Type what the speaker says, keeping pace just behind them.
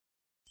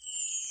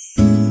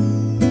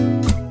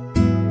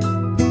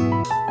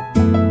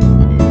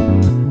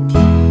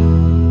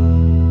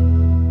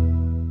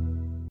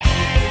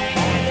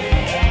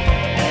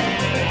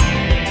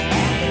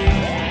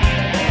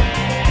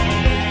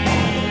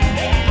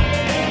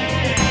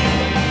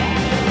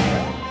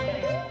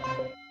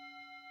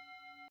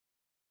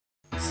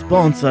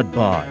Sponsored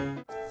by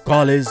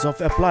College of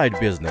Applied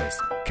Business,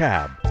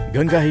 CAB,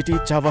 Gangahiti,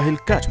 Chawahil,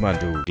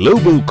 Kathmandu.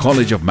 Global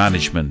College of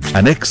Management,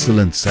 an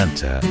excellent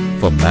center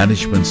for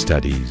management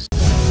studies.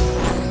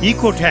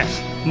 इकोट्याक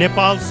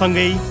Nepal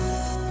सँगै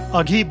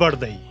अघि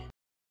बढ्दै.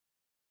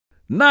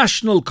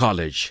 National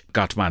College,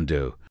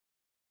 Kathmandu.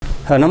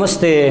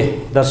 नमस्ते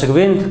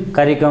दर्शकवृन्द,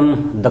 कार्यक्रम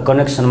the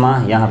कनेक्सनमा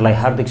यहाँहरूलाई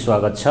हार्दिक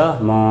स्वागत छ।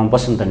 म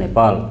बसन्त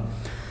नेपाल।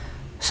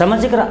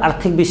 सामाजिक र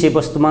आर्थिक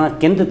विषयवस्तुमा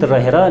केन्द्रित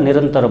रहेर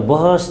निरन्तर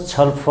बहस,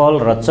 छलफल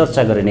र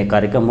चर्चा गरिने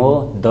कार्यक्रम हो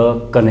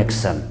द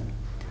कनेक्सन।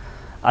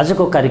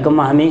 आजको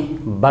कार्यक्रममा हामी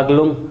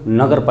बागलुङ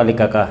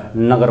नगरपालिकाका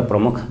नगर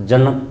प्रमुख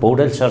जनक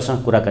पौडेल सरसँग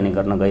कुराकानी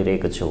गर्न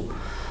गइरहेको छौँ।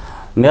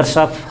 मेयर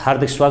साहब,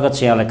 हार्दिक स्वागत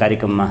छ यहाँलाई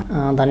कार्यक्रममा।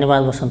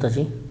 धन्यवाद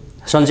बसन्तजी।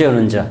 सन्चै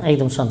हुनुहुन्छ?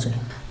 एकदम सन्चै।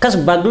 खास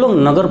बागलुङ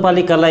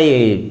नगरपालिकालाई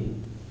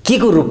के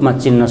को रूपमा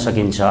चिन्न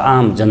सकिन्छ?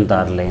 आम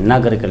जनताहरूले,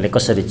 नागरिकहरूले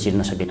कसरी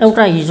चिन्न सकिन्छ?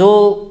 एउटा हिजो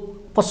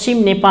पश्चिम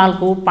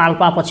नेपालको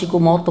पाल्पापछिको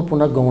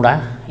महत्त्वपूर्ण गौडा,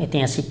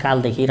 ऐतिहासिक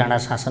कालदेखि, राणा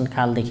शासन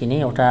कालदेखि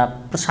नै एउटा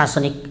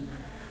प्रशासनिक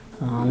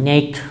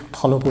न्यायिक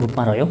थलोको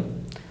रूपमा रह्यो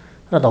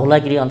र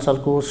धौलागिरी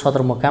अञ्चलको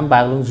सदरमुकाम,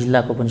 बागलुङ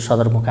जिल्लाको पनि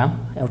सदरमुकाम,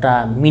 एउटा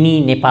मिनी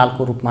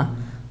नेपालको रूपमा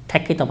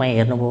ठ्याक्कै तपाईँ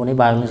हेर्नुभयो भने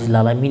बागलुङ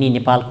जिल्लालाई मिनी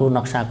नेपालको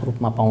नक्साको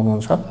रूपमा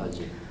पाउनुहुन्छ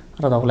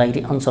र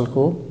धौलागिरी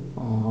अञ्चलको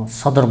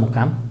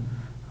सदरमुकाम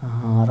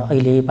र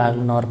अहिले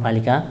बागलुङ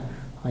नगरपालिका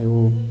यो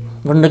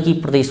गण्डकी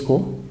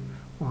प्रदेशको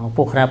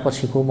पोखरा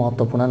पछिको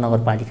महत्त्वपूर्ण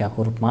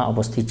नगरपालिकाको रूपमा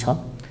अवस्थित छ।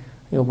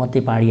 यो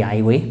मध्यपाडी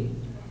हाइवे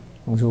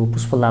जो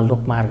पुष्पलाल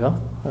लोकमार्ग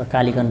र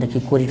कालीगण्डकी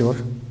कोरिडोर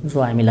जो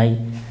हामीलाई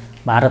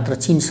भारत र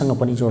चीनसँग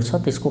पनि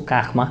जोड्छ, त्यसको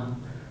काखमा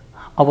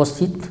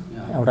अवस्थित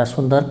एउटा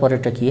सुन्दर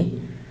पर्यटकीय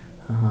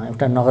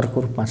एउटा नगरको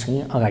रूपमा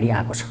चाहिँ अगाडि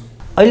आएको छ।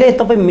 अहिले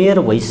तपाईँ मेयर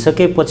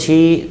भइसकेपछि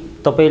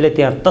तपाईँले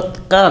त्यहाँ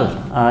तत्काल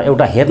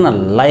एउटा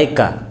हेर्न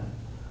लायकका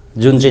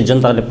जुन चाहिँ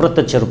जनताले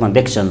प्रत्यक्ष रूपमा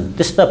देख्छन्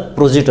त्यस्ता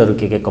प्रोजेक्टहरू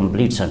के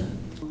कम्प्लिट छन्?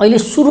 अहिले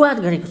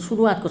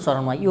सुरुवातको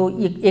चरणमा यो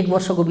एक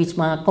वर्षको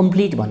बिचमा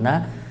कम्प्लिट भन्दा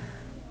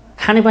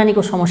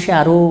खानेपानीको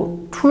समस्याहरू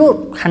ठुलो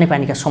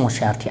खानेपानीका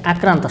समस्याहरू थिए।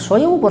 आक्रान्त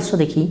 100औं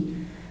वर्षदेखि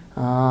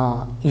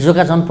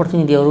हिजोका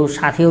जनप्रतिनिधिहरू,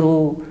 साथीहरू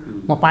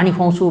म पानी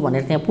खुवाउँछु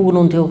भनेर त्यहाँ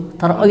पुग्नुहुन्थ्यो,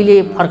 तर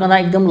अहिले फर्कँदा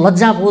एकदम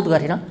लज्जाबोध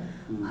गरेर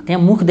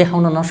त्यहाँ मुख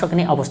देखाउन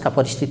नसक्ने अवस्था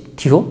परिस्थिति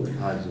थियो।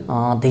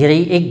 धेरै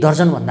 1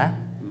 दर्जनभन्दा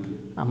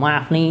म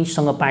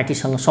आफ्नैसँग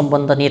पार्टीसँग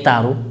सम्बन्ध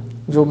नेताहरू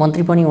जो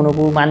मन्त्री पनि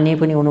हुनुभयो, मान्य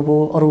पनि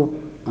हुनुभयो,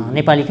 अरू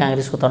नेपाली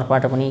काङ्ग्रेसको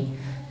तर्फबाट पनि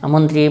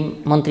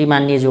मन्त्री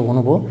मान्य जो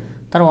हुनुभयो,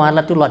 तर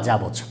उहाँहरूलाई त्यो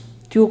लज्जाबोध छ।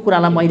 त्यो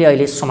कुरालाई मैले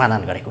अहिले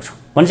समाधान गरेको छु।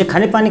 भनेपछि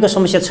खानेपानीको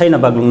समस्या छैन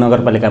बागलुङ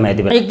नगरपालिकामा?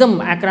 यति बेला एकदम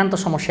आक्रान्त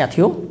समस्या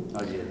थियो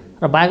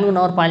र बागलुङ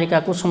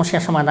नगरपालिकाको समस्या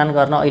समाधान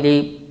गर्न अहिले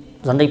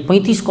झन्डै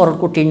 35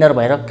 करोडको टेन्डर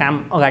भएर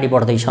काम अगाडि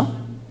बढ्दैछ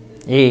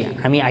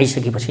हामी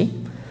आइसकेपछि।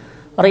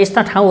 र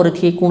यस्ता ठाउँहरू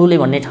थिए, कुँडुले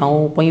भन्ने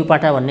ठाउँ,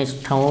 पैयुपाटा भन्ने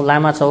ठाउँ,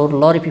 लामाचौर,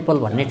 लरी पिपल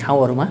भन्ने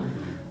ठाउँहरूमा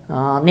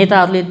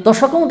नेताहरूले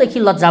दशकौँदेखि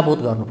लज्जाबोध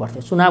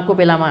गर्नुपर्थ्यो। चुनावको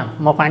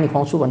बेलामा म पानी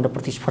खुवाउँछु भनेर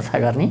प्रतिस्पर्धा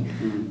गर्ने,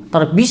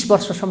 तर 20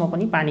 वर्षसम्म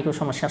पनि पानीको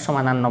समस्या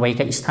समाधान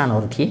नभएका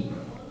स्थानहरू थिए।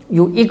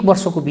 यो 1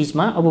 वर्षको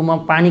बिचमा अब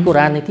म पानीको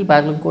राजनीति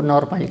बागलुङको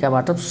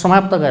नगरपालिकाबाट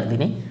समाप्त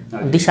गरिदिने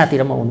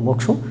दिशातिर म उन्मुख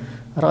छु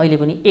र अहिले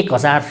पनि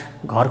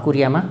 1000 घर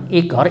कुरियामा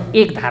 1 घर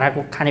 1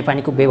 धाराको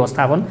खानेपानीको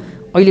व्यवस्थापन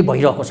अहिले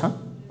भइरहेको छ।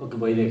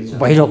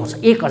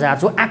 1000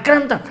 जो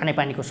आक्रान्त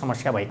खानेपानीको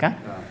समस्या भएका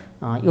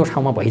यो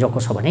ठाउँमा भइरहेको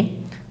छ भने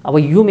अब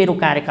यो मेरो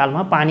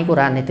कार्यकालमा पानीको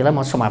राजनीतिलाई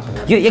म समाप्त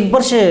गर्छु। यो 1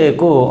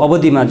 वर्षको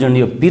अवधिमा जुन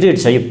यो पिरियड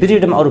छ, यो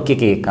पिरियडमा अरू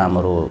के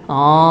कामहरू?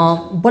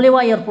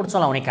 बलेवा एयरपोर्ट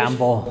चलाउने काम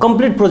भयो।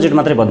 कम्प्लिट प्रोजेक्ट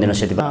मात्रै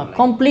भनिदिनुहोस् यति।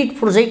 कम्प्लिट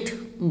प्रोजेक्ट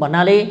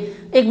भन्नाले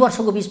 1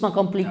 वर्षको बिचमा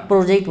कम्प्लिट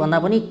प्रोजेक्ट भन्दा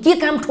पनि के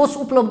काम ठोस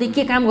उपलब्धि,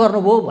 के काम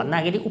गर्नुभयो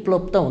भन्दाखेरि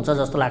उपलब्ध हुन्छ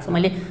जस्तो लाग्छ।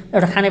 मैले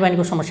एउटा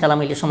खानेपानीको समस्यालाई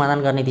मैले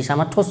समाधान गर्ने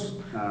दिशामा ठोस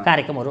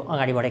कार्यक्रमहरू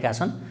अगाडि बढेका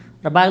छन्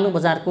र बागलुङ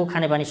बजारको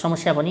खानेपानी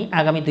समस्या पनि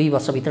आगामी 2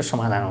 वर्षभित्र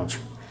समाधान हुन्छ।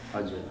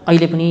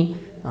 अहिले पनि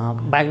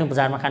बागलुङ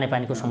बजारमा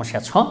खानेपानीको समस्या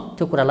छ,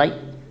 त्यो कुरालाई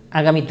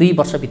आगामी 2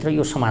 वर्षभित्र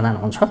यो समाधान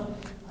हुन्छ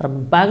र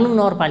बागलुङ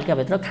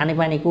नगरपालिकाभित्र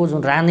खानेपानीको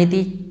जुन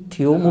राजनीति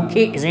थियो, मुख्य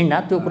एजेन्डा,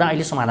 त्यो कुरा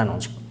अहिले समाधान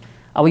हुन्छ।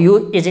 अब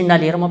यो एजेन्डा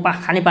लिएर म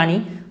खानेपानी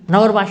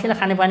नगरवासीलाई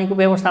खानेपानीको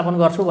व्यवस्थापन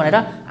गर्छु भनेर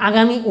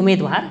आगामी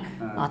उम्मेदवार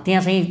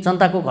त्यहाँ चाहिँ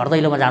जनताको घर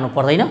दैलोमा जानु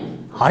पर्दैन।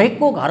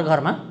 हरेकको घर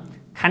घरमा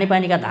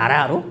खानेपानीका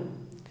धाराहरू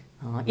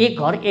 1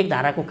 घर 1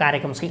 धाराको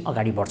कार्यक्रम चाहिँ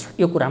अगाडि बढ्छ।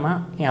 यो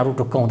कुरामा यहाँहरू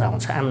ढुक्काउँदा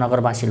हुन्छ, आम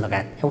नगरवासी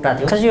लगायत।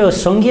 एउटा खास यो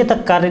संघीयता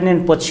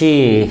कार्यान्वयनपछि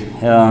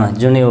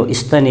जुन यो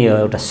स्थानीय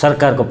एउटा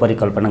सरकारको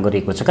परिकल्पना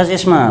गरिएको छ, खास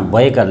यसमा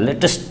भएका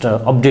लेटेस्ट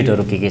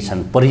अपडेटहरू के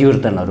छन्,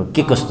 परिवर्तनहरू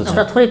के कस्तो छ?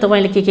 एउटा थोरै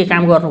तपाईँले के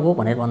काम गर्नुभयो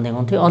भनेर भन्दै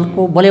हुनुहुन्थ्यो।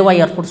 अर्को बलेवा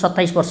एयरपोर्ट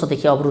 27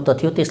 वर्षदेखि अवरुद्ध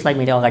थियो, त्यसलाई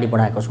मैले अगाडि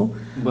बढाएको छु।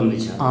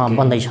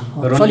 बन्दैछ,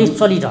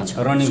 चलिरहेछ,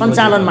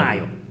 सञ्चालनमा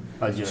आयो।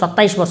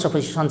 27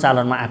 वर्षपछि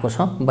सञ्चालनमा आएको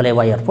छ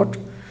बलेवा एयरपोर्ट।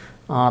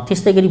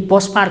 त्यस्तै गरी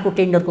बस पार्कको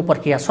टेन्डरको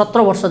प्रक्रिया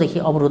 17 वर्षदेखि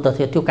अवरुद्ध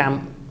थियो, त्यो काम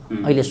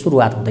अहिले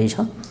सुरुवात हुँदैछ।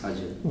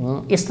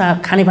 यस्ता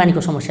खानेपानीको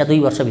समस्या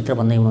 2 वर्षभित्र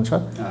भन्दै हुनुहुन्छ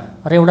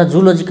र एउटा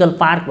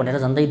जुलोजिकल पार्क भनेर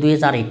झन्डै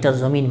 2000 हेक्टर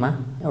जमिनमा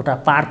एउटा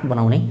पार्क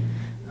बनाउने,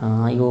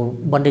 यो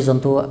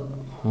वन्यजन्तु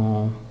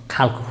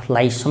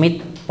खालकोलाई समेत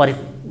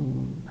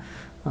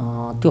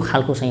त्यो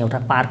खालको चाहिँ एउटा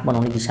पार्क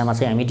बनाउने दिशामा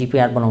चाहिँ हामी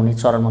डिपिआर बनाउने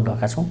चरणमा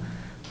गएका छौँ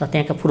र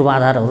त्यहाँका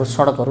पूर्वाधारहरू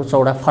सडकहरू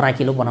चौडा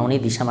फराकिलो बनाउने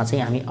दिशामा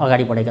चाहिँ हामी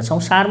अगाडि बढेका छौँ।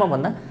 सारमा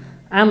भन्दा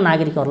आम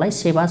नागरिकहरूलाई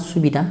सेवा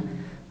सुविधा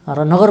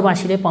र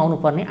नगरवासीले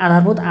पाउनुपर्ने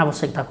आधारभूत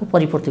आवश्यकताको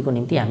परिपूर्तिको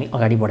निम्ति हामी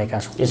अगाडि बढेका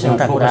छौँ।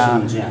 एउटा कुरा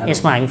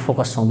यसमा हामी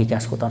फोकस छौँ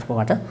विकासको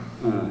तर्फबाट।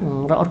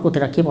 र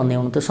अर्कोतिर के भन्दै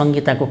हुनु त्यो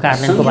संहिताको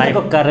कार्यान्वयनको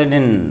बारेमा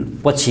कार्यान्वयन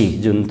पछि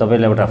जुन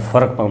तपाईँले एउटा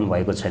फरक पाउनु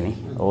भएको छ नि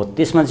हो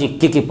त्यसमा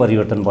चाहिँ के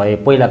परिवर्तन भयो,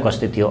 पहिला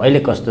कस्तो थियो अहिले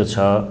कस्तो छ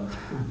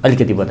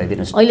अलिकति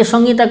बताइदिनुहोस्। अहिले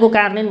संहिताको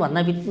कार्यान्वयन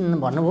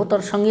भन्नुभयो तर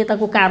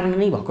संहिताको कार्यान्वयन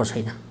नै भएको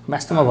छैन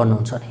वास्तवमा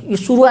भन्नुहुन्छ भने। यो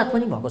सुरुवात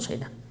पनि भएको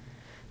छैन।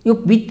 यो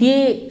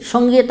वित्तीय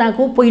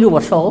संहिताको पहिलो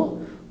वर्ष हो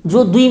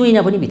जो 2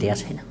 महिना पनि बितेका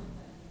छैन।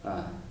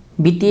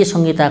 वित्तीय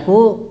संहिताको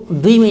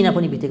 2 महिना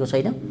पनि बितेको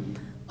छैन।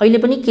 अहिले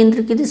पनि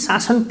केन्द्रीकृत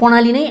शासन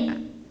प्रणाली नै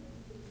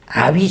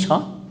हावी छ।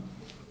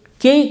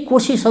 केही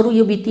कोसिसहरू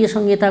यो वित्तीय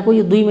संहिताको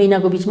यो 2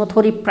 महिनाको बिचमा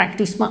थोरै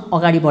प्र्याक्टिसमा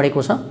अगाडि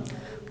बढेको छ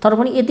तर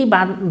पनि यति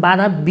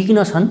बाधा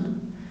विघ्न छन्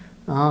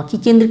कि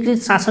केन्द्रीकृत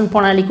शासन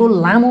प्रणालीको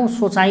लामो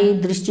सोचाइ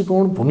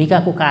दृष्टिकोण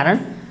भूमिकाको कारण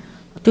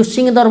त्यो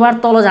सिंहदरबार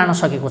तल जान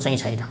सकेको चाहिँ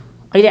छैन।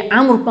 अहिले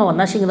आम रूपमा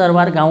भन्दा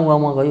सिंहदरबार गाउँ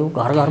गाउँमा गयो,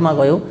 घर घरमा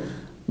गयो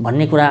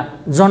भन्ने कुरा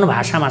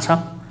जनभाषामा छ।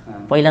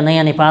 पहिला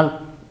नयाँ नेपाल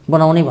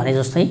बनाउने भने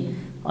जस्तै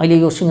अहिले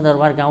यो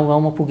सिंहदरबार गाउँ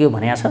गाउँमा पुग्यो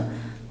भनेको छ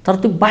तर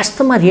त्यो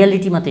वास्तवमा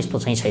रियालिटीमा त्यस्तो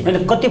चाहिँ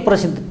छैन। कति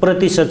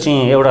प्रतिशत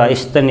चाहिँ एउटा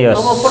स्थानीय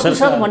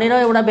प्रतिशत भनेर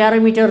एउटा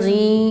ब्यारोमिटर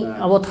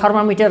चाहिँ अब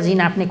थर्मामिटर चाहिँ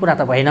नाप्ने कुरा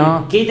त भएन।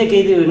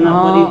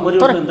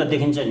 परिवर्तन त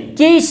देखिन्छ नि।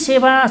 केही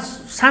सेवा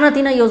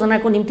सानातिना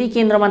योजनाको निम्ति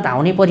केन्द्रमा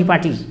धाउने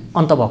परिपाटी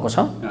अन्त भएको छ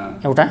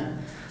एउटा,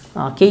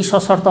 केही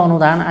सशर्त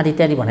अनुदान आदि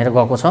इत्यादि भनेर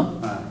गएको छ।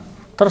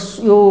 तर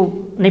यो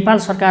नेपाल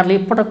सरकारले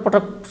पटक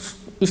पटक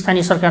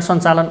स्थानीय सरकार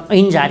सञ्चालन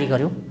ऐन जारी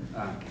गर्यो।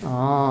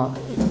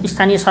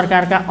 स्थानीय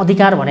सरकारका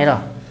अधिकार भनेर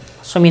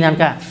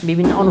संविधानका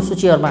विभिन्न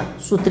अनुसूचीहरूमा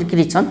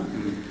सूत्रीकृत छन्।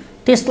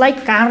 त्यसलाई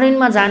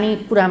कार्यान्वयनमा जाने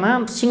कुरामा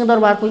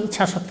सिंहदरबारको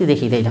इच्छा शक्ति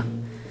देखिँदैन।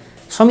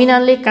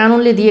 संविधानले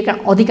कानुनले दिएका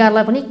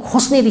अधिकारलाई पनि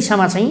खोज्ने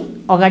दिशामा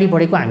चाहिँ अगाडि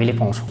बढेको हामीले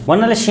पाउँछौँ।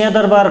 भन्नाले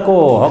सिंहदरबारको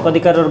हक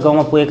अधिकारहरू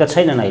गाउँमा पुगेका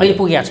छैनन्, अहिले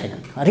पुगेका छैनन्।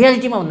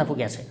 रियालिटीमा भन्दा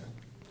पुगेका छैनन्।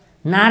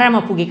 नारामा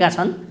पुगेका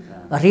छन्,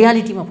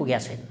 रियालिटीमा पुगेका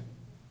छैनन्।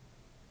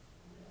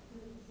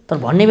 तर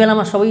भन्ने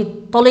बेलामा सबै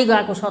तलै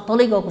गएको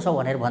छ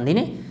भनेर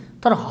भनिदिने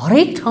तर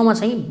हरेक ठाउँमा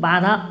चाहिँ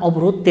बाधा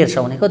अवरोध तेर्छ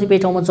भने कतिपय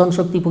ठाउँमा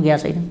जनशक्ति पुगेका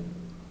छैन,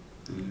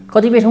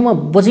 कतिपय ठाउँमा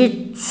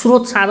बजेट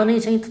स्रोत साधनै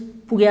चाहिँ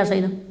पुगेका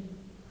छैन।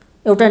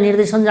 एउटा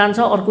निर्देशन जान्छ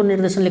अर्को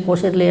निर्देशनले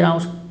कोसेर लिएर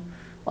आउँछ।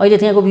 अहिले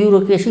त्यहाँको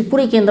ब्युरोक्रेसी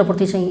पुरै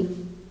केन्द्रप्रति चाहिँ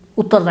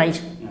उत्तरदायी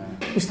छ,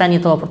 स्थानीय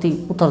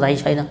तहप्रति उत्तरदायी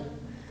छैन।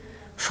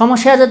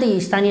 समस्या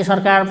जति स्थानीय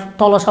सरकार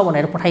तल छ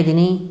भनेर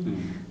पठाइदिने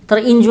तर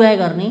इन्जोय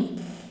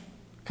गर्ने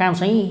काम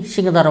चाहिँ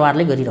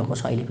सिंहदरबारले गरिरहेको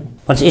छ अहिले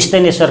पनि।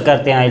 स्थानीय सरकार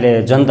त्यहाँ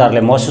अहिले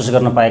जनताहरूले महसुस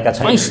गर्न पाएका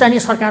छैनन्।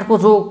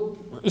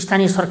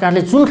 स्थानीय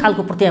सरकारले जुन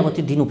खालको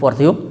प्रत्याभूति दिनु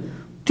पर्थ्यो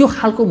त्यो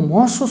खालको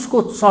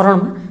महसुसको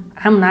चरणमा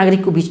आम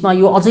नागरिकको बिचमा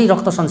यो अझै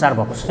रक्त सञ्चार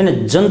भएको छ।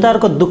 हैन,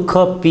 जनताको दुःख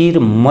पीर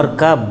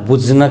मर्का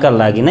बुझ्नका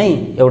लागि नै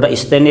एउटा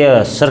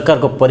स्थानीय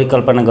सरकारको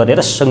परिकल्पना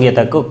गरेर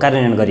संहिताको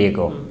कार्यान्वयन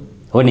गरिएको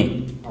हो नि।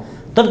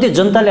 तर त्यो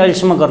जनताले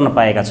अहिलेसम्म गर्न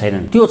पाएका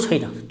छैनन्। त्यो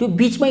छैन, त्यो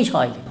बिचमै छ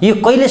अहिले। यो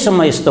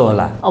कहिलेसम्म यस्तो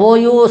होला? अब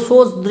यो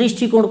सोच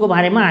दृष्टिकोणको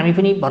बारेमा हामी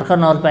पनि भर्खर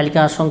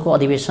नगरपालिका सङ्घको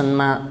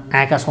अधिवेशनमा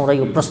आएका छौँ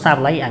र यो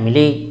प्रस्तावलाई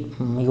हामीले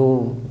यो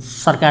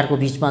सरकारको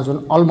बिचमा जुन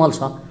अलमल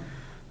छ,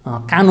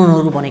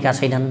 कानुनहरू बनेका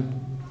छैनन्,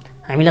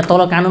 हामीलाई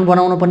तल कानुन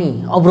बनाउन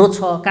पनि अवरोध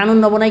छ, कानुन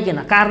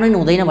नबनाइकन कार्यान्वयन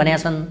हुँदैन भनेका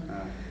छन्।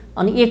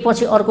 अनि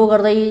एकपछि अर्को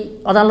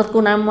गर्दै अदालतको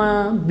नाममा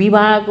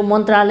विभाग,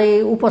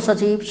 मन्त्रालय,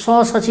 उपसचिव,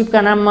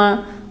 सहसचिवका नाममा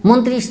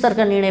मन्त्री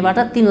स्तरका निर्णयबाट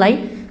तिनलाई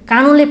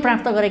कानुनले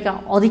प्राप्त गरेका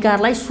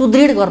अधिकारलाई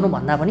सुदृढ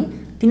गर्नुभन्दा पनि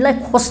तिनलाई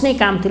खोज्ने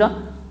कामतिर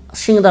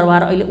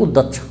सिंहदरबार अहिले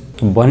उद्धत छ।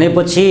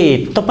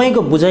 भनेपछि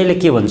तपाईँको बुझाइले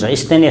के भन्छ?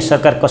 स्थानीय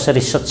सरकार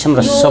कसरी सक्षम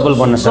र सबल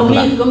बन्न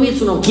सक्ला? गम्भीर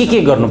चुनौती के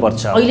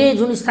गर्नुपर्छ? अहिले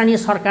जुन स्थानीय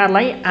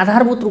सरकारलाई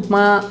आधारभूत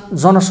रूपमा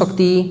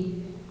जनशक्ति,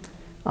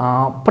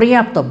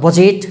 पर्याप्त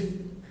बजेट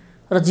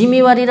र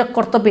जिम्मेवारी र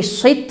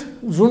कर्तव्यसहित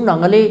जुन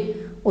ढङ्गले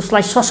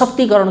उसलाई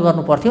सशक्तिकरण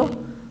गर्नुपर्थ्यो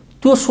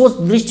त्यो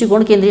सोच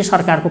दृष्टिकोण केन्द्रीय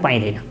सरकारको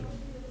पाइँदैन।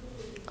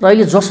 र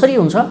अहिले जसरी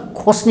हुन्छ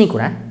खोज्ने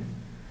कुरा,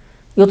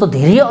 यो त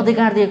धेरै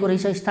अधिकार दिएको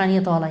रहेछ स्थानीय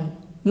तहलाई।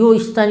 यो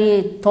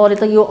स्थानीय तहले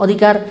त यो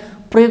अधिकार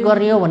प्रयोग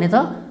गर्ने हो भने त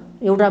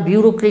एउटा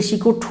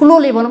ब्युरोक्रेसीको ठुलो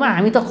लेभलमा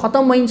हामी त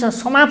खतम भइन्छ,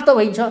 समाप्त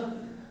भइन्छ,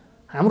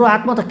 हाम्रो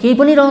हातमा त केही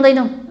पनि रहँदैन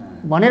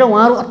भनेर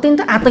उहाँहरू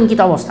अत्यन्त आतङ्कित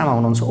अवस्थामा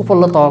हुनुहुन्छ।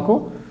 उपल्लो तहको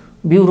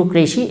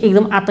ब्युरोक्रेसी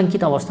एकदम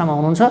आतङ्कित अवस्थामा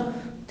हुनुहुन्छ।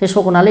 त्यसो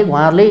हुनाले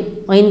उहाँहरूले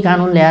ऐन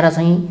कानुन ल्याएर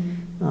चाहिँ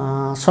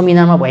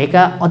संविधानमा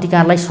भएका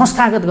अधिकारलाई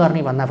संस्थागत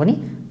गर्ने भन्दा पनि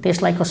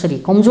त्यसलाई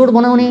कसरी कमजोर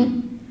बनाउने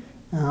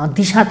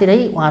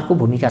दिशातिरै उहाँहरूको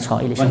भूमिका छ।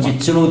 अहिलेसम्म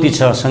चुनौती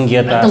छ,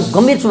 संघीयता एकदम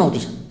गम्भीर चुनौती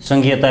छ।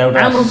 संघीयता एउटा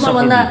आम रूपमा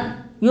भन्दा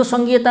यो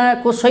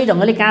संघीयताको सही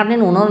ढङ्गले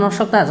कार्यान्वयन हुन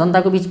नसक्दा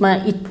जनताको बिचमा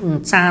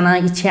चाहना,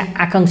 इच्छा,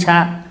 आकाङ्क्षा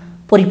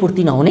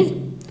परिपूर्ति नहुने,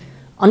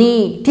 अनि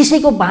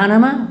त्यसैको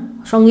बाहनामा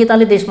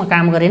संघीयताले देशमा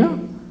काम गरेन,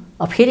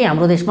 फेरि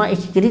हाम्रो देशमा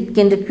एकीकृत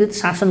केन्द्रीकृत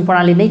शासन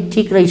प्रणाली नै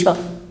ठिक रहेछ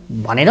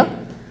भनेर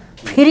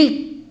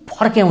फेरि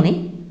फर्क्याउने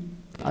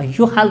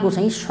यो खालको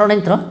चाहिँ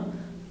षड्यन्त्र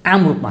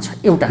आम रूपमा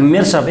छ। एउटा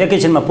मेयर साहब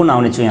एकैछिनमा पुनः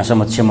आउने छु यहाँ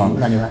समक्ष म।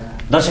 धन्यवाद।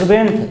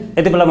 दर्शकवृन्द,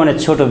 यति बेला भने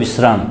छोटो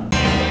विश्राम।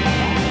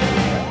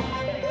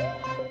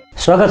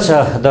 स्वागत छ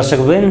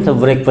दर्शकवृन्द,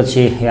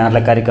 ब्रेकपछि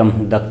यहाँहरूलाई कार्यक्रम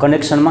द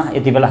कनेक्सनमा।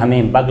 यति बेला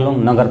हामी बागलुङ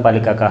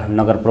नगरपालिकाका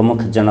नगर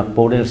प्रमुख जनक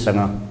पौडेलसँग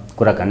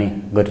कुराकानी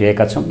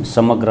गरिरहेका छौँ।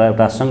 समग्र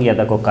एउटा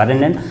संघीयताको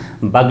कार्यान्वयन,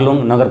 बागलुङ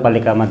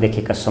नगरपालिकामा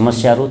देखेका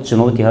समस्याहरू,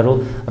 चुनौतीहरू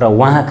र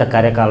उहाँका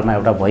कार्यकालमा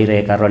एउटा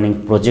भइरहेका रनिङ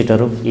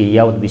प्रोजेक्टहरू, यी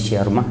यावत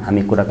विषयहरूमा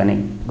हामी कुराकानी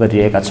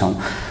गरिरहेका छौँ।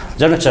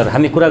 जनक सर,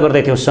 हामी कुरा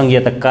गर्दै थियौँ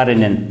संघीयता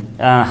कार्यान्वयन।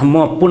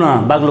 म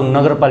पुनः बागलुङ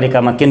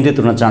नगरपालिकामा केन्द्रित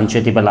हुन चाहन्छु।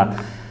 यति बेला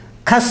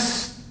खास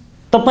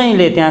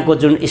तपाईले त्यहाँको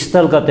जुन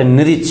स्थलगत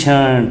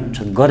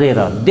निरीक्षण गरेर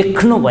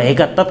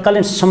देख्नुभएका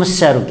तत्कालीन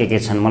समस्याहरू के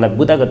छन्, मलाई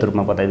बुदागत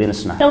रूपमा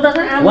बताइदिनुहोस् न। एउटा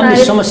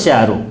त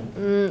समस्याहरू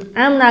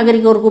आम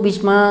नागरिकहरूको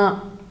बिचमा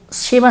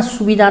सेवा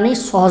सुविधा नै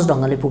सहज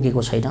ढङ्गले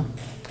पुगेको छैन।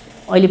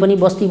 अहिले पनि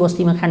बस्ती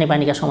बस्तीमा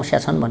खानेपानीका समस्या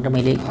छन् भनेर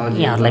मैले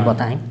यहाँहरूलाई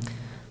बताएँ।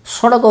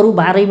 सडकहरू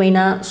 12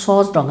 महिना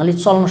सहज ढङ्गले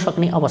चल्न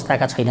सक्ने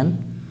अवस्थाका छैनन्।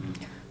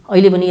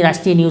 अहिले पनि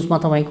राष्ट्रिय न्युजमा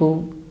तपाईँको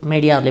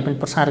मिडियाहरूले पनि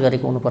प्रसार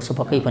गरेको हुनुपर्छ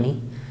पक्कै पनि।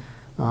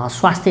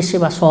 स्वास्थ्य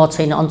सेवा सहज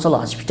छैन। अञ्चल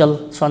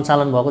हस्पिटल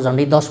सञ्चालन भएको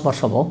झन्डै 10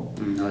 वर्ष भयो,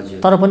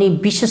 तर पनि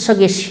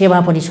विशेषज्ञ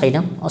सेवा पनि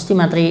छैन। अस्ति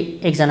मात्रै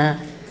एकजना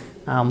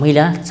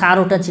महिला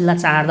 4वटा जिल्ला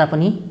चार्दा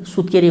पनि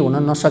सुत्केरी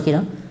हुन नसकेर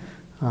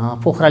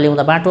पोखरा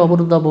ल्याउँदा बाटो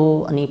अवरुद्ध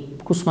भयो। अनि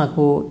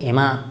कुस्माको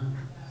हेमा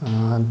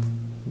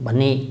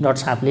भन्ने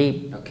डाक्टर साहबले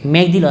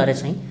म्याग्दी लगाएर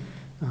चाहिँ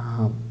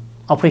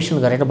अपरेसन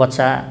गरेर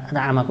बच्चा र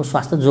आमाको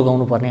स्वास्थ्य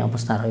जोगाउनु पर्ने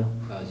अवस्था रह्यो।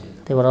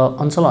 त्यही भएर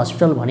अञ्चल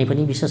हस्पिटल भने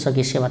पनि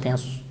विशेषज्ञ सेवा त्यहाँ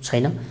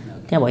छैन।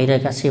 त्यहाँ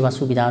भइरहेका सेवा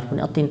सुविधाहरू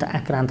पनि अत्यन्त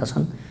आक्रान्त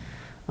छन्।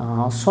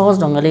 सहज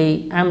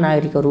ढङ्गले आम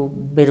नागरिकहरू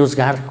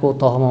बेरोजगारको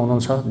तहमा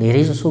हुनुहुन्छ।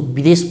 धेरैजसो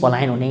विदेश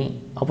पलायन हुने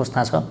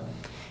अवस्था छ।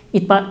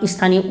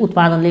 स्थानीय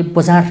उत्पादनले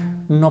बजार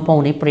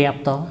नपाउने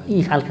पर्याप्त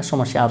यी खालका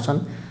समस्याहरू छन्।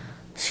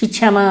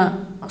 शिक्षामा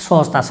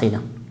सहजता छैन।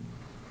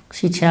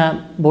 शिक्षा,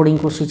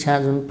 बोर्डिङको शिक्षा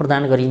जुन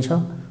प्रदान गरिन्छ,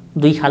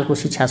 2 खालको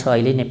शिक्षा छ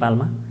अहिले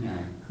नेपालमा।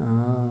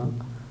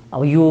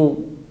 अब यो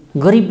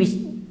गरिब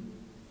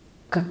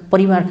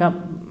परिवारका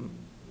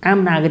आम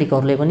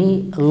नागरिकहरूले पनि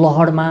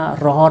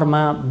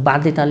रहरमा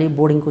बाध्यताले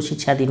बोर्डिङको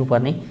शिक्षा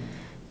दिनुपर्ने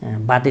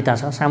बाध्यता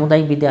छ।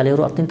 सामुदायिक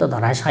विद्यालयहरू अत्यन्त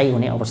धराशायी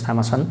हुने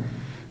अवस्थामा छन्।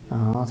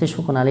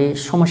 त्यसको हुनाले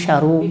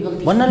समस्याहरू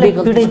भन्नाले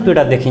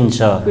पीडा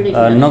देखिन्छ।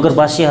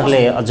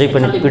 नगरवासीहरूले अझै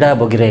पनि पीडा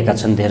भोगिरहेका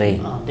छन्।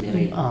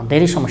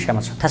 धेरै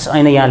समस्यामा छ। खास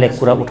ऐन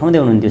यहाँले कुरा उठाउँदै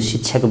हुनुहुन्थ्यो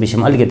शिक्षाको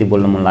विषयमा, अलिकति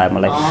बोल्न मन लाग्यो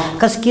मलाई।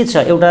 खास के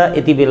छ,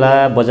 एउटा यति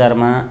बेला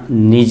बजारमा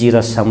निजी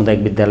र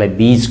सामुदायिक विद्यालय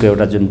बीचको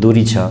एउटा जुन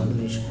दूरी छ,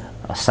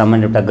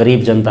 सामान्य एउटा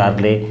गरिब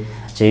जनताहरूले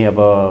चाहिँ अब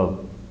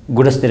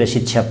गुणस्तरीय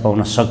शिक्षा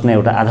पाउन सक्ने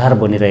एउटा आधार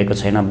बनिरहेको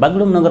छैन।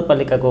 बागलुङ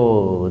नगरपालिकाको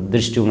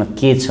दृष्टिकोण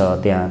के छ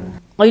त्यहाँ?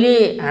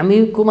 अहिले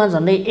हामीकोमा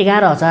झन्डै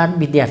 11,000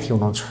 विद्यार्थी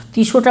हुनुहुन्छ।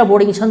 30वटा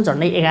बोर्डिङ छन्,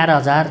 झन्डै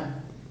 11,000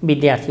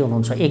 विद्यार्थी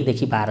हुनुहुन्छ 1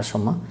 देखि 12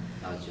 सम्म।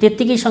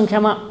 त्यत्तिकै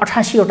सङ्ख्यामा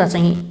 88वटा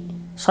चाहिँ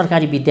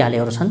सरकारी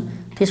विद्यालयहरू छन्।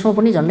 त्यसमा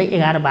पनि झन्डै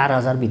 11-12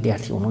 हजार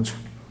विद्यार्थी हुनुहुन्छ।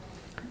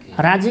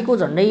 राज्यको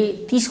झन्डै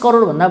 30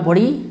 करोडभन्दा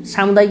बढी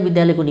सामुदायिक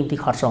विद्यालयको निम्ति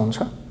खर्च हुन्छ।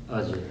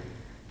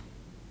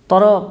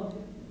 तर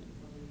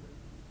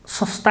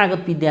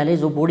संस्थागत विद्यालय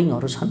जो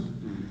बोर्डिङहरू छन्,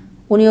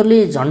 उनीहरूले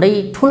झन्डै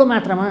ठुलो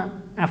मात्रामा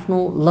आफ्नो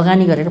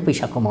लगानी गरेर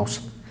पैसा कमाउँछ।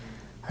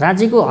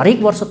 राज्यको हरेक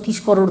वर्ष 30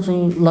 करोड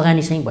चाहिँ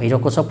लगानी चाहिँ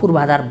भइरहेको छ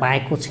पूर्वाधार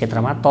बाहेकको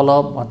क्षेत्रमा।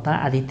 तलब भत्ता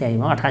आदि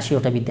इत्यादिमा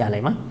 88वटा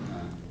विद्यालयमा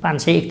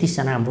 531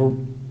 जना हाम्रो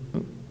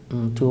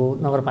त्यो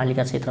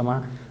नगरपालिका क्षेत्रमा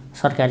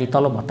सरकारी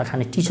तलब भत्ता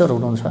खाने टिचरहरू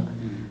हुनुहुन्छ।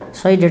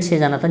 100-150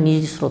 जना त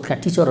निजी स्रोतका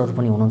टिचरहरू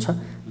पनि हुनुहुन्छ।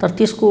 तर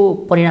त्यसको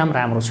परिणाम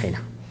राम्रो छैन।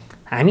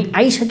 हामी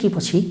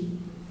आइसकेपछि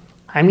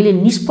हामीले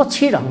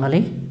निष्पक्ष ढङ्गले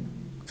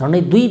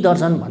झन्डै 2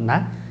 दर्जनभन्दा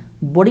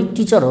बढी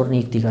टिचरहरू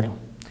नियुक्ति गऱ्यौँ।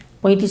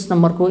 35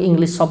 नम्बरको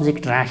इङ्ग्लिस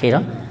सब्जेक्ट राखेर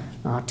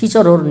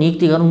टिचरहरू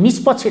नियुक्ति गरौँ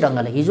निष्पक्ष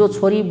ढङ्गले। हिजो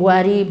छोरी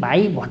बुहारी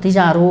भाइ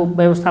भतिजाहरू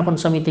व्यवस्थापन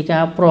समितिका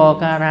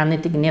प्रहका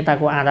राजनीतिक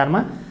नेताको आधारमा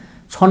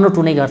छनौट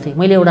हुने गर्थे।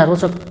 मैले एउटा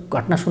रोचक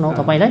घटना सुनाउँ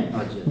तपाईँलाई।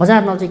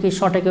 बजार नजिकै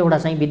सटेको एउटा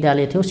चाहिँ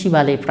विद्यालय थियो,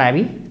 शिवालय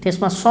प्रावि।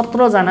 त्यसमा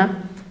 17 जना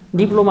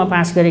डिप्लोमा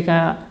पास गरेका,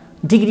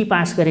 डिग्री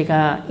पास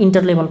गरेका,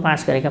 इन्टर लेभल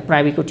पास गरेका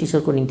प्राविको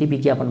टिचरको निम्ति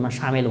विज्ञापनमा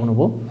सामेल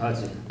हुनुभयो।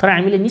 तर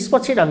हामीले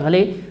निष्पक्ष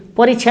ढङ्गले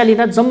परीक्षा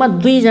लिँदा जम्मा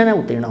 2 जना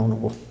उत्तीर्ण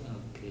हुनुभयो।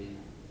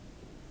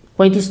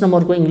 35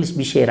 नम्बरको इङ्ग्लिस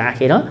विषय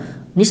राखेर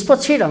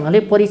निष्पक्ष ढङ्गले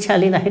परीक्षा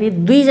लिँदाखेरि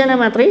 2 जना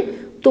मात्रै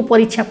त्यो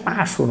परीक्षा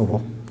पास हुनुभयो।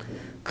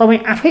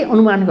 तपाईँ आफै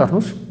अनुमान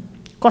गर्नुहोस्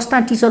कस्ता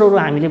टिचरहरू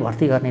हामीले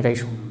भर्ती गर्ने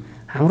रहेछौँ।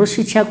 हाम्रो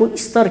शिक्षाको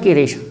स्तर के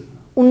रहेछ?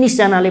 19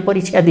 जनाले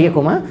परीक्षा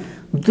दिएकोमा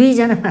 2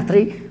 जना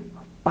मात्रै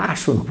पास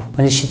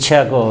हुनुभयो। अनि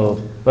शिक्षाको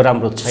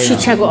राम्रो छैन,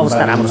 शिक्षाको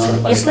अवस्था राम्रो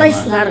छैन। यसलाई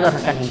सुधार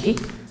गर्नका निम्ति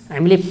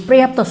हामीले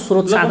पर्याप्त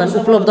स्रोत साधन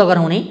उपलब्ध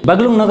गराउने।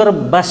 बागलुङ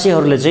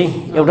नगरवासीहरूले चाहिँ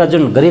एउटा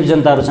जुन गरिब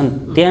जनताहरू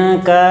छन्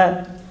त्यहाँका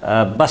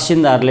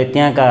बासिन्दाहरूले,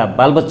 त्यहाँका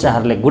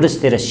बालबच्चाहरूले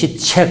गुणस्तरीय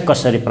शिक्षा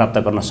कसरी प्राप्त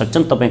गर्न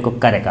सक्छन् तपाईँको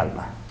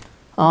कार्यकालमा?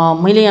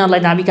 मैले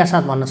यहाँलाई दाबीका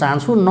साथ भन्न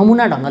चाहन्छु,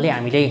 नमुना ढङ्गले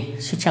हामीले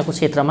शिक्षाको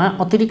क्षेत्रमा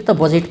अतिरिक्त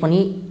बजेट पनि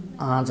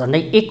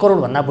झन्डै 1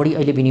 करोडभन्दा बढी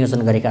अहिले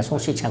विनियोजन गरेका छौँ।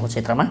 शिक्षाको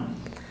क्षेत्रमा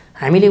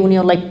हामीले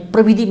उनीहरूलाई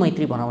प्रविधि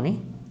मैत्री बनाउने,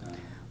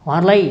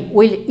 उहाँहरूलाई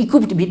वेल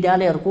इक्विप्ड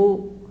विद्यालयहरूको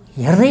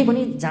हेर्दै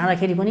पनि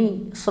जाँदाखेरि पनि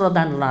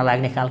श्रद्धा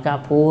नलाग्ने खालका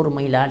फोहोर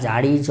मैला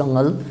झाडी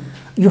जङ्गल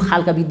यो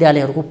खालका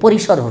विद्यालयहरूको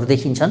परिसरहरू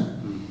देखिन्छन्।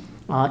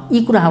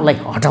 यी कुराहरूलाई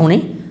हटाउने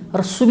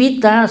र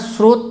सुविधा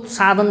स्रोत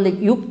साधनले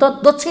युक्त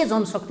दक्ष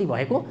जनशक्ति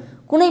भएको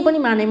कुनै पनि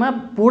मानेमा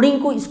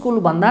बोर्डिङको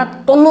स्कुलभन्दा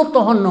तल्लो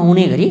तह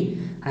नहुने गरी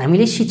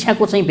हामीले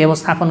शिक्षाको चाहिँ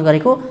व्यवस्थापन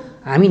गरेको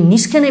हामी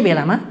निस्कने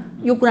बेलामा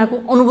यो कुराको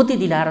अनुभूति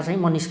दिलाएर चाहिँ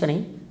म निस्कने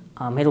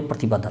मेरो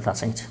प्रतिबद्धता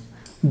चाहिँ छ।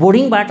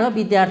 बोर्डिङबाट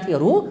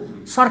विद्यार्थीहरू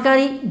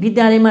सरकारी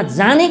विद्यालयमा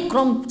जाने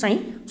क्रम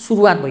चाहिँ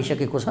सुरुवात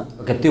भइसकेको छ।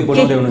 त्यो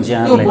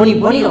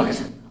बढिरहेको छ।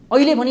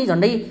 अहिले पनि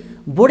झन्डै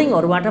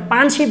बोर्डिङहरूबाट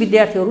 500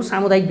 विद्यार्थीहरू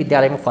सामुदायिक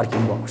विद्यालयमा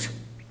फर्किनु भएको छ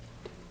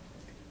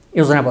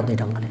योजनाबद्ध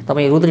ढङ्गले।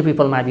 तपाईँ रुद्री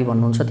पिपल मावि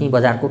भन्नुहुन्छ, त्यहीँ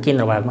बजारको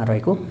केन्द्र भागमा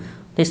रहेको।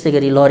 त्यस्तै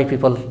गरी लहरी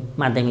पिपल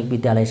माध्यमिक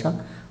विद्यालय छ,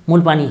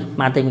 मूलपानी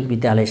माध्यमिक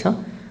विद्यालय छ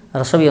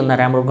र सबैभन्दा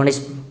राम्रो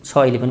गणेश छ।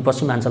 अहिले पनि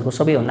पश्चिमाञ्चलको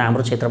सबैभन्दा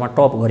हाम्रो क्षेत्रमा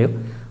टप गर्यो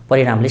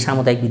परिणामले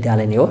सामुदायिक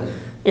विद्यालय नै हो।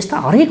 यस्ता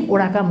हरेक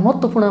वडाका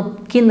महत्त्वपूर्ण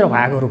केन्द्र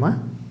भागहरूमा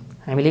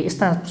हामीले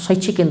यस्ता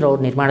शैक्षिक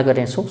केन्द्रहरू निर्माण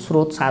गरेछौँ,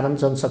 स्रोत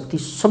साधन जनशक्ति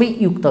सबै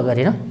युक्त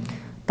गरेर,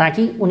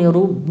 ताकि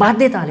उनीहरू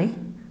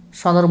बाध्यताले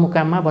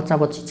सदरमुकाममा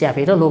बच्चा-बच्ची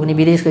च्यापेर लोग्ने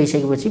विदेश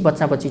गइसकेपछि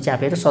बच्चा-बच्ची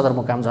च्यापेर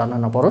सदरमुकाम झर्न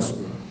नपरोस्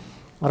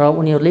र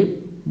उनीहरूले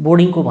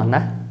बोर्डिङको भन्दा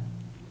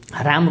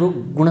राम्रो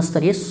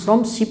गुणस्तरीय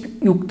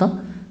श्रमसिपयुक्त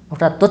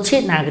एउटा दक्ष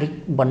नागरिक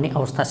बन्ने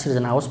अवस्था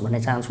सिर्जना होस् भन्ने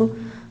चाहन्छु।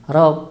 र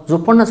जो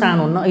पढ्न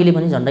चाहनुहुन्न, अहिले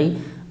पनि झन्डै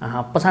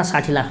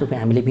 50-60 लाख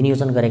रुपियाँ हामीले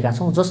विनियोजन गरेका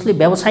छौँ। जसले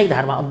व्यावसायिक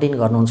धारमा अध्ययन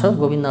गर्नुहुन्छ,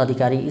 गोविन्द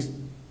अधिकारी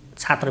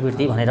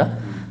छात्रवृत्ति भनेर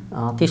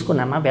त्यसको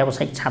नाममा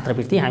व्यावसायिक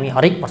छात्रवृत्ति हामी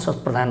हरेक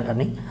वर्ष प्रदान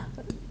गर्ने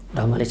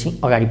ढङ्गले चाहिँ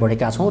अगाडि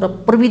बढेका छौँ र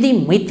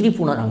प्रविधि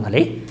मैत्रीपूर्ण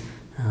ढङ्गले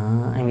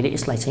हामीले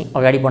यसलाई चाहिँ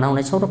अगाडि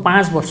बढाउनेछौँ। र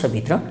 5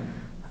 वर्षभित्र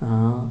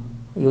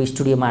यो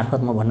स्टुडियो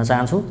मार्फत म भन्न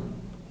चाहन्छु,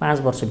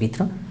 5 वर्षभित्र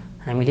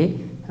हामीले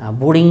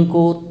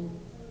बोर्डिङको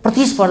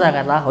प्रतिस्पर्धा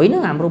गर्दा होइन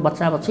हाम्रो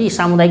बच्चा-बच्ची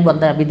सामुदायिक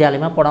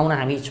विद्यालयमा पढाउन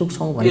हामी इच्छुक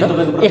छौँ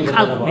भनेर एक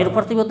खालको मेरो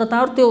प्रतिबद्धता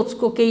हो।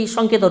 त्यसको केही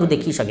सङ्केतहरू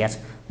देखिसकेका छ।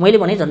 मैले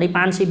भने झन्डै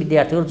 500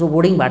 विद्यार्थीहरू जो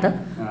बोर्डिङबाट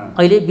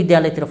अहिले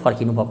विद्यालयतिर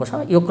फर्किनु भएको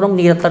छ। यो क्रम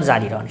निरन्तर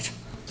जारी रहनेछ।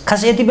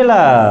 खास यति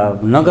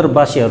बेला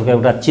नगरवासीहरूको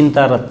एउटा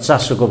चिन्ता र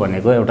चासोको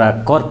भनेको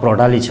एउटा कर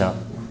प्रणाली छ,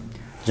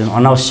 जुन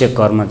अनावश्यक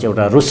करमा चाहिँ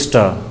एउटा रुष्ट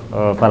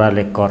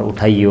पाराले कर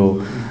उठाइयो,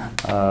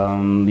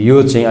 यो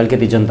चाहिँ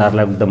अलिकति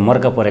जनताहरूलाई एकदम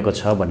मर्का परेको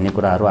छ भन्ने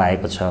कुराहरू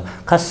आएको छ।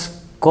 खास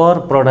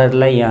कर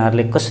प्रणालीलाई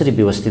यहाँहरूले कसरी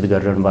व्यवस्थित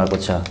गरिरहनु भएको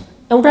छ?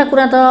 एउटा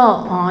कुरा त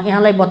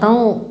यहाँलाई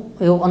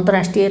बताउँ, यो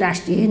अन्तर्राष्ट्रिय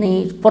राष्ट्रिय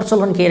नै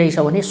प्रचलन के रहेछ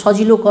भने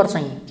सजिलो कर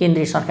चाहिँ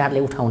केन्द्रीय सरकारले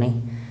उठाउने,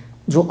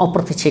 जो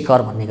अप्रत्यक्ष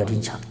कर भन्ने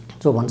गरिन्छ,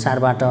 जो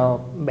भन्सारबाट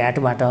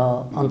भ्याटबाट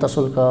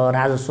अन्तशुल्क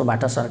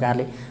राजस्वबाट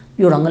सरकारले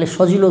यो ढङ्गले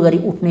सजिलो गरी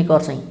उठ्ने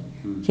कर चाहिँ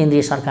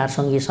केन्द्रीय सरकार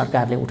सङ्घीय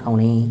सरकारले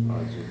उठाउने।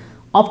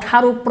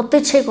 अप्ठ्यारो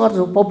प्रत्यक्ष कर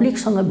जो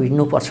पब्लिकसँग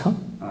भिड्नुपर्छ,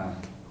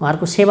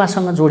 उहाँहरूको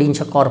सेवासँग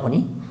जोडिन्छ कर पनि,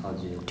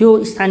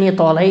 त्यो स्थानीय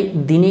तहलाई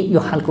दिने यो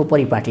खालको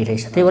परिपाटी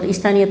रहेछ। त्यही भएर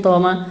स्थानीय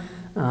तहमा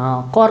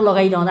कर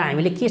लगाइरहँदा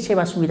हामीले के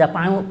सेवा सुविधा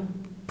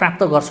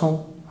प्राप्त गर्छौँ,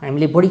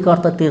 हामीले बढी कर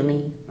त तिर्ने,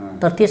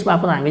 तर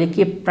त्यसबापत हामीले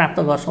के प्राप्त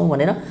गर्छौँ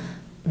भनेर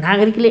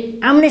नागरिकले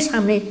आम्ने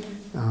सामने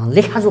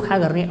लेखाजोखा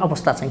गर्ने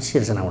अवस्था चाहिँ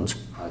सिर्जना हुन्छ।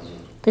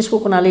 त्यसको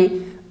हुनाले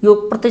यो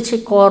प्रत्यक्ष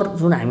कर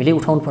जुन हामीले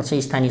उठाउनुपर्छ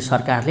स्थानीय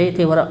सरकारले,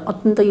 त्यही भएर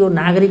अत्यन्त यो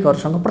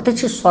नागरिकहरूसँग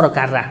प्रत्यक्ष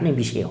सरोकार राख्ने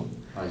विषय हो।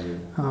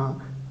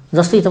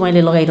 जस्तै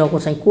तपाईँले लगाइरहेको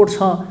चाहिँ कोड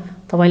छ,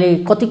 तपाईँले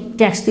कति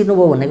ट्याक्स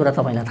तिर्नुभयो भन्ने कुरा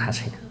तपाईँलाई थाहा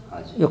छैन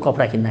यो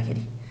कपडा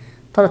किन्दाखेरि,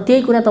 तर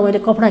त्यही कुरा तपाईँले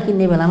कपडा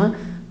किन्ने बेलामा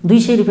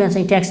 200 रुपियाँ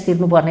चाहिँ ट्याक्स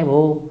तिर्नुपर्ने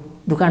भयो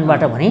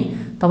दुकानबाट भने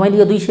तपाईँले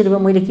यो 200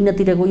 रुपियाँ मैले किन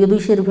तिरेको, यो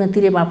 200 रुपियाँ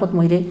तिरे बापत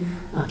मैले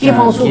के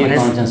पाउँछु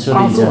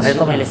भनेर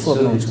तपाईँले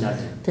सोध्नुहुन्छ।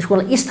 त्यसको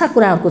लागि यस्ता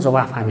कुराहरूको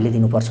जवाफ हामीले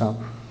दिनुपर्छ।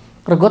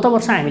 र गत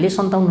वर्ष हामीले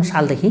 57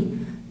 सालदेखि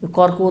यो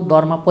करको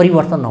दरमा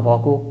परिवर्तन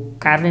नभएको,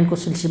 कार्यान्वयनको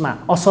सिलसिलामा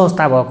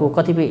असहजता भएको,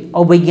 कतिपय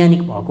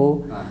अवैज्ञानिक भएको,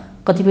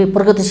 कतिपय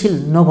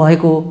प्रगतिशील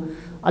नभएको,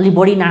 अलि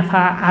बढी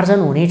नाफा आर्जन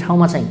हुने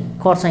ठाउँमा चाहिँ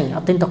कर चाहिँ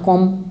अत्यन्त कम,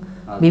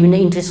 विभिन्न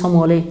इन्ट्रेस्ट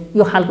समूहले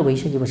यो खालको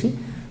भइसकेपछि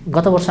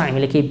गत वर्ष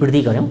हामीले केही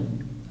वृद्धि गऱ्यौँ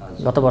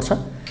गत वर्ष।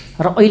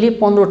 र अहिले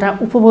 15वटा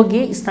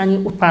उपभोग्य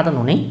स्थानीय उत्पादन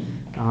हुने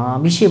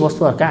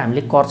विषयवस्तुहरूका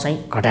हामीले कर चाहिँ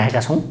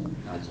घटाएका छौँ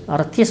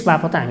र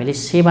त्यसबापत हामीले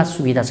सेवा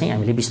सुविधा चाहिँ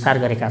हामीले विस्तार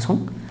गरेका छौँ।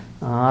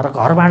 र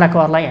घर भाडा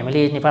करलाई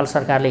हामीले नेपाल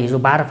सरकारले हिजो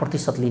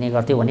 12% लिने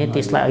गर्थ्यो भने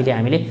त्यसलाई अहिले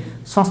हामीले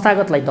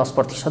संस्थागतलाई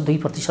 10%,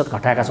 2%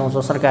 घटाएका छौँ।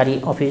 जो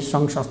सरकारी अफिस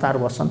सङ्घ संस्थाहरू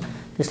बस्छन्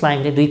त्यसलाई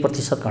हामीले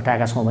 2%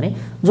 घटाएका छौँ भने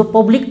जो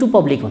पब्लिक टु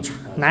पब्लिक हुन्छ,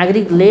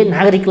 नागरिकले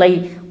नागरिकलाई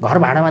घर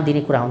भाडामा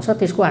दिने कुरा हुन्छ,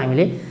 त्यसको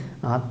हामीले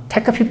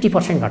ठ्याक्क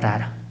 50%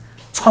 घटाएर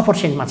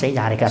 6%मा चाहिँ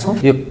झारेका छौँ।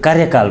 यो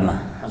कार्यकालमा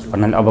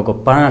भन्नाले अबको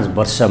 5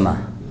 वर्षमा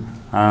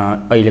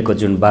अहिलेको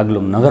जुन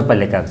बागलुङ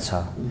नगरपालिका छ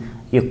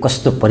यो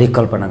कस्तो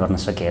परिकल्पना गर्न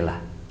सकिएला?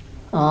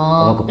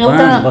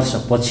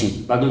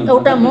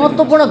 एउटा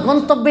महत्त्वपूर्ण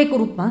गन्तव्यको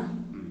रूपमा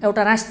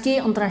एउटा राष्ट्रिय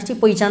अन्तर्राष्ट्रिय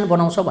पहिचान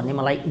बनाउँछ भन्ने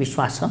मलाई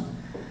विश्वास छ।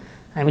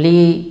 हामीले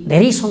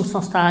धेरै सङ्घ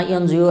संस्था,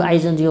 एनजिओ,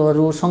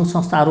 आइएनजिओहरू, सङ्घ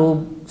संस्थाहरू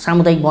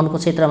सामुदायिक वनको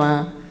क्षेत्रमा,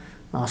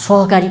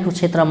 सहकारीको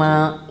क्षेत्रमा,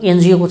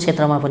 एनजिओको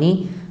क्षेत्रमा पनि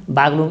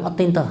बागलुङ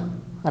अत्यन्त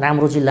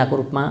राम्रो जिल्लाको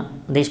रूपमा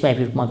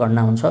देशव्यापी रूपमा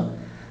गणना हुन्छ।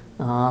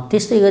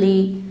 त्यस्तै गरी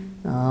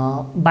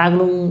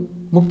बागलुङ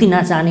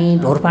मुक्तिनाथ जाने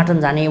ढोरपाटन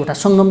जाने एउटा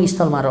सङ्गम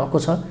स्थलमा रहेको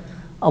छ।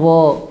 अब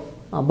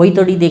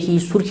बैतडीदेखि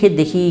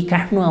सुर्खेतदेखि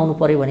काठमाडौँ आउनु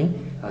पऱ्यो भने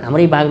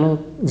हाम्रै बागलुङ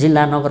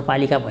जिल्ला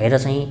नगरपालिका भएर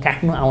चाहिँ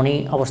काठमाडौँ आउने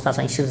अवस्था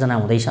चाहिँ सिर्जना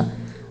हुँदैछ।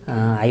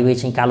 हाइवे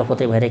चाहिँ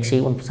कालोपोते भएर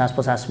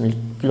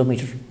 149-50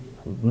 किलोमिटर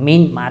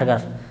मेन मार्ग,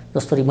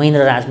 जसरी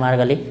महेन्द्र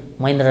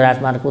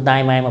राजमार्गको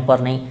दायाँ बायाँमा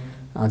पर्ने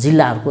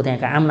जिल्लाहरूको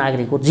त्यहाँका आम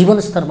नागरिकको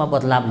जीवनस्तरमा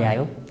बदलाव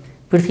ल्यायो।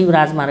 पृथ्वी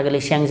राजमार्गले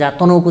स्याङ्जा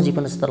तनहुँको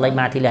जीवनस्तरलाई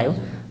माथि ल्यायो।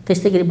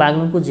 त्यस्तै गरी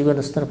बागलुङको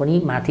जीवनस्तर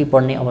पनि माथि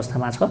बढ्ने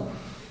अवस्थामा छ।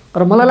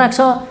 र मलाई लाग्छ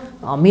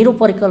मेरो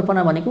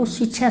परिकल्पना भनेको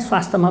शिक्षा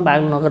स्वास्थ्यमा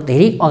बागलुङ नगर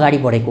धेरै अगाडि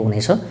बढेको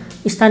हुनेछ।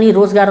 स्थानीय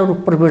रोजगारहरू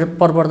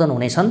प्रवर्धन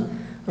हुनेछन्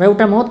र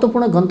एउटा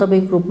महत्त्वपूर्ण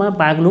गन्तव्यको रूपमा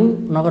बागलुङ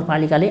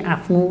नगरपालिकाले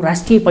आफ्नो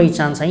राष्ट्रिय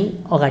पहिचान चाहिँ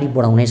अगाडि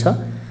बढाउनेछ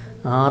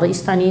र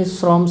स्थानीय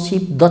श्रम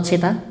सिप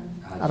दक्षता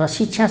र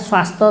शिक्षा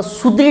स्वास्थ्य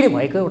सुदृढ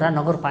भएको एउटा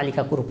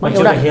नगरपालिकाको रूपमा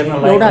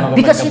एउटा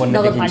विकसित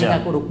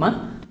नगरपालिकाको रूपमा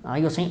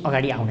यो चाहिँ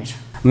अगाडि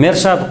आउनेछ। मेयर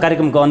साहब,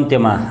 कार्यक्रमको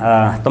अन्त्यमा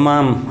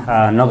तमाम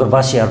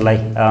नगरवासीहरूलाई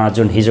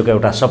जुन हिजोको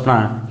एउटा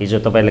सपना, हिजो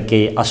तपाईँले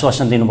केही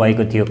आश्वासन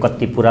दिनुभएको थियो,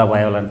 कति पुरा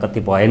भयो होलान् कति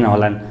भएन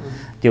होलान्,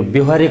 त्यो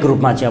व्यवहारिक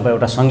रूपमा चाहिँ अब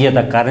एउटा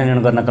संघीयता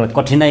कार्यान्वयन गर्नका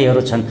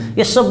कठिनाइहरू छन्,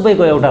 यो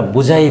सबैको एउटा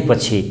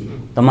बुझाएपछि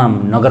तमाम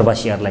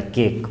नगरवासीहरूलाई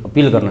के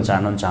अपिल गर्न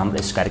चाहनुहुन्छ हाम्रो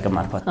यस कार्यक्रम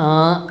मार्फत?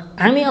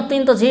 हामी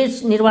अत्यन्त जे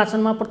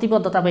निर्वाचनमा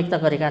प्रतिबद्धता व्यक्त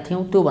गरेका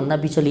थियौँ त्योभन्दा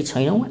विचलित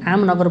छैनौँ। आम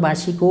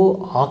नगरवासीको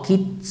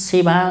हकित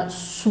सेवा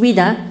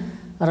सुविधा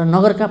र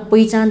नगरका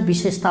पहिचान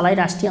विशेषतालाई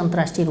राष्ट्रिय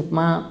अन्तर्राष्ट्रिय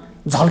रूपमा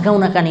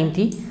झल्काउनका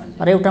निम्ति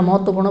र एउटा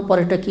महत्त्वपूर्ण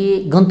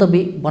पर्यटकीय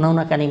गन्तव्य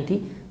बनाउनका निम्ति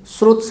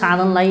स्रोत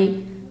साधनलाई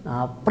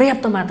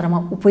पर्याप्त मात्रामा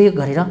उपयोग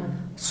गरेर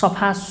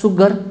सफा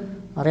सुग्घर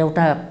र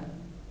एउटा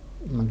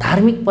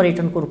धार्मिक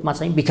पर्यटनको रूपमा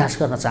चाहिँ विकास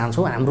गर्न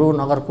चाहन्छौँ। हाम्रो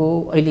नगरको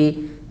अहिले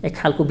एक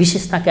खालको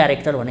विशेषता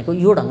क्यारेक्टर भनेको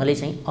यो ढङ्गले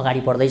चाहिँ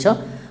अगाडि बढ्दैछ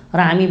र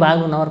हामी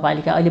बागलुङ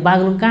नगरपालिका अहिले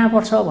बागलुङ कहाँ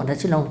पर्छ भनेर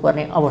चिनाउनु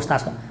पर्ने अवस्था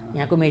छ।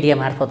 यहाँको मिडिया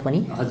मार्फत पनि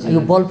यो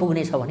बल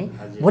पुग्नेछ भने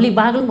भोलि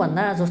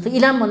बागलुङभन्दा जस्तो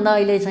इलामभन्दा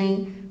अहिले चाहिँ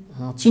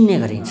चिन्ने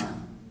गरिन्छ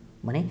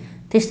भने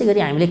त्यस्तै गरी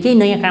हामीले केही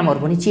नयाँ कामहरू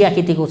पनि चिया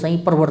खेतीको चाहिँ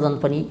प्रवर्धन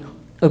पनि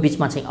यो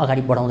बिचमा चाहिँ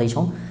अगाडि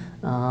बढाउँदैछौँ।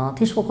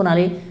 त्यसको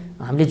कुराले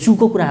हामीले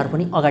जूको कुराहरू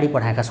पनि अगाडि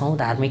बढाएका छौँ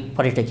धार्मिक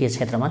पर्यटकीय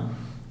क्षेत्रमा।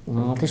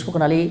 त्यसको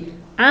कुराले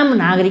आम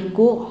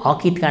नागरिकको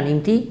हकितका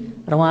निम्ति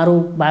र उहाँहरू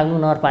बागलुङ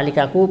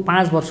नगरपालिकाको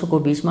 5 वर्षको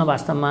बिचमा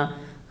वास्तवमा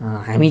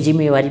हामी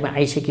जिम्मेवारीमा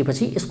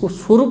आइसकेपछि यसको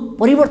स्वरूप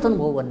परिवर्तन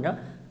भयो भनेर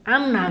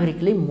आम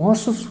नागरिकले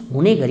महसुस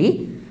हुने गरी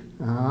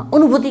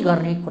अनुभूति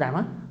गर्ने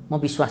कुरामा म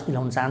विश्वास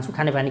दिलाउन चाहन्छु।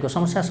 खानेपानीको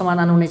समस्या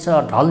समाधान हुनेछ,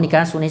 ढल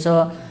निकास हुनेछ,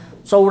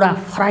 चौडा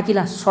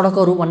फराकिला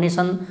सडकहरू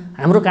बन्नेछन्।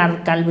 हाम्रो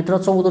कार्यकालभित्र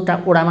 14वटा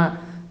वडामा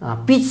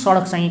पिच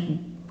सडक चाहिँ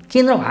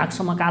केन्द्र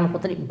भागसम्म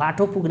कालोपत्री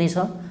बाटो पुग्नेछ।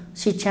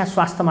 शिक्षा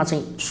स्वास्थ्यमा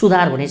चाहिँ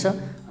सुधार हुनेछ,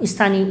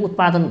 स्थानीय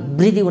उत्पादन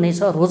वृद्धि हुनेछ,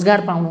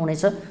 रोजगार पाउनु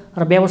हुनेछ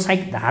र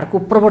व्यावसायिक धारको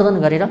प्रवर्धन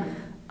गरेर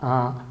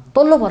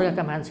तल्लो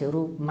वर्गका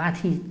मान्छेहरू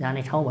माथि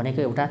जाने ठाउँ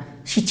भनेको एउटा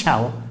शिक्षा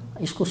हो।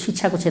 यसको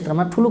शिक्षाको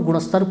क्षेत्रमा ठुलो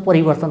गुणस्तर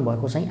परिवर्तन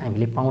भएको चाहिँ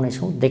हामीले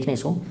पाउनेछौँ,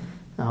 देख्नेछौँ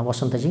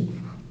वसन्तजी।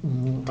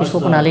 त्यसको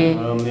हुनाले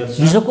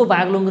हिजोको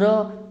बागलुङ र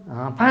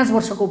 5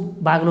 वर्षको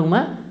बागलुङमा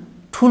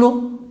ठुलो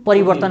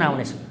परिवर्तन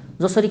आउनेछ।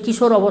 जसरी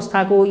किशोर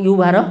अवस्थाको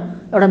युवा र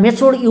एउटा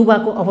मेच्योर्ड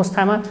युवाको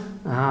अवस्थामा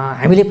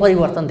हामीले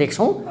परिवर्तन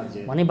देख्छौँ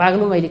भने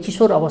बागलुङ अहिले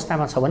किशोर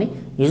अवस्थामा छ भने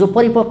हिजो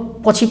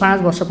पछि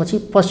 5 वर्षपछि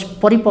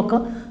परिपक्व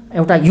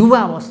एउटा युवा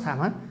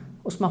अवस्थामा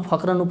उसमा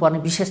फक्रनु पर्ने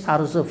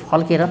विशेषताहरू चाहिँ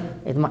फल्केर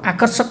एकदम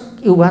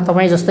आकर्षक युवा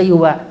तपाईँ जस्तै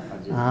युवा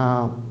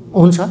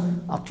हुन्छ।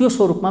 त्यो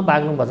स्वरूपमा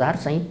बागलुङ बजार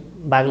चाहिँ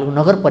बागलुङ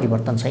नगर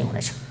परिवर्तन चाहिँ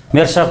हुनेछ।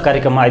 मेयर साहब,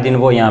 कार्यक्रममा आइदिनु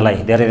भयो, यहाँलाई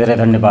धेरै धेरै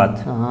धन्यवाद।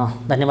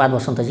 धन्यवाद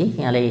वसन्तजी,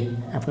 यहाँले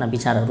आफ्ना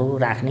विचारहरू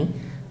राख्ने,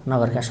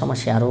 नगरका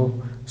समस्याहरू,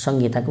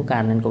 संहिताको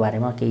कार्यान्वयनको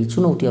बारेमा केही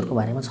चुनौतीहरूको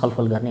बारेमा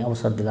छलफल गर्ने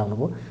अवसर दिलाउनु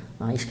भयो,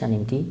 यसका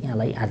निम्ति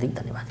यहाँलाई हार्दिक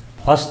धन्यवाद।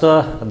 हस्त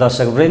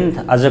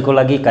दर्शकवृन्द, आजको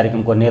लागि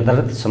कार्यक्रमको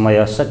निर्धारित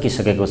समय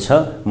सकिसकेको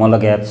छ। म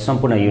लगायत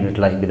सम्पूर्ण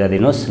युनिटलाई बिदा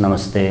दिनुहोस्।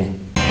 नमस्ते।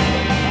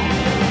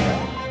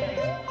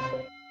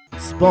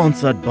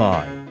 Sponsored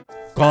by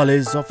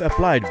College of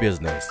Applied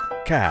Business,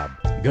 CAB,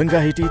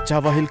 Gangahiti,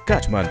 Chawahil,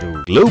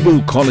 Kathmandu.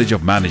 Global College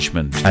of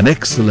Management, an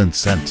excellent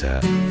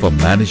center for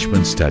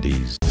management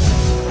studies.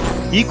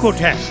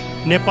 इकोट्याक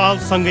Nepal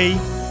सँगै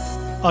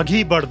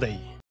अघि बढ्दै।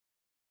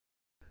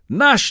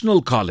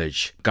 National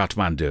College,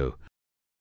 Kathmandu,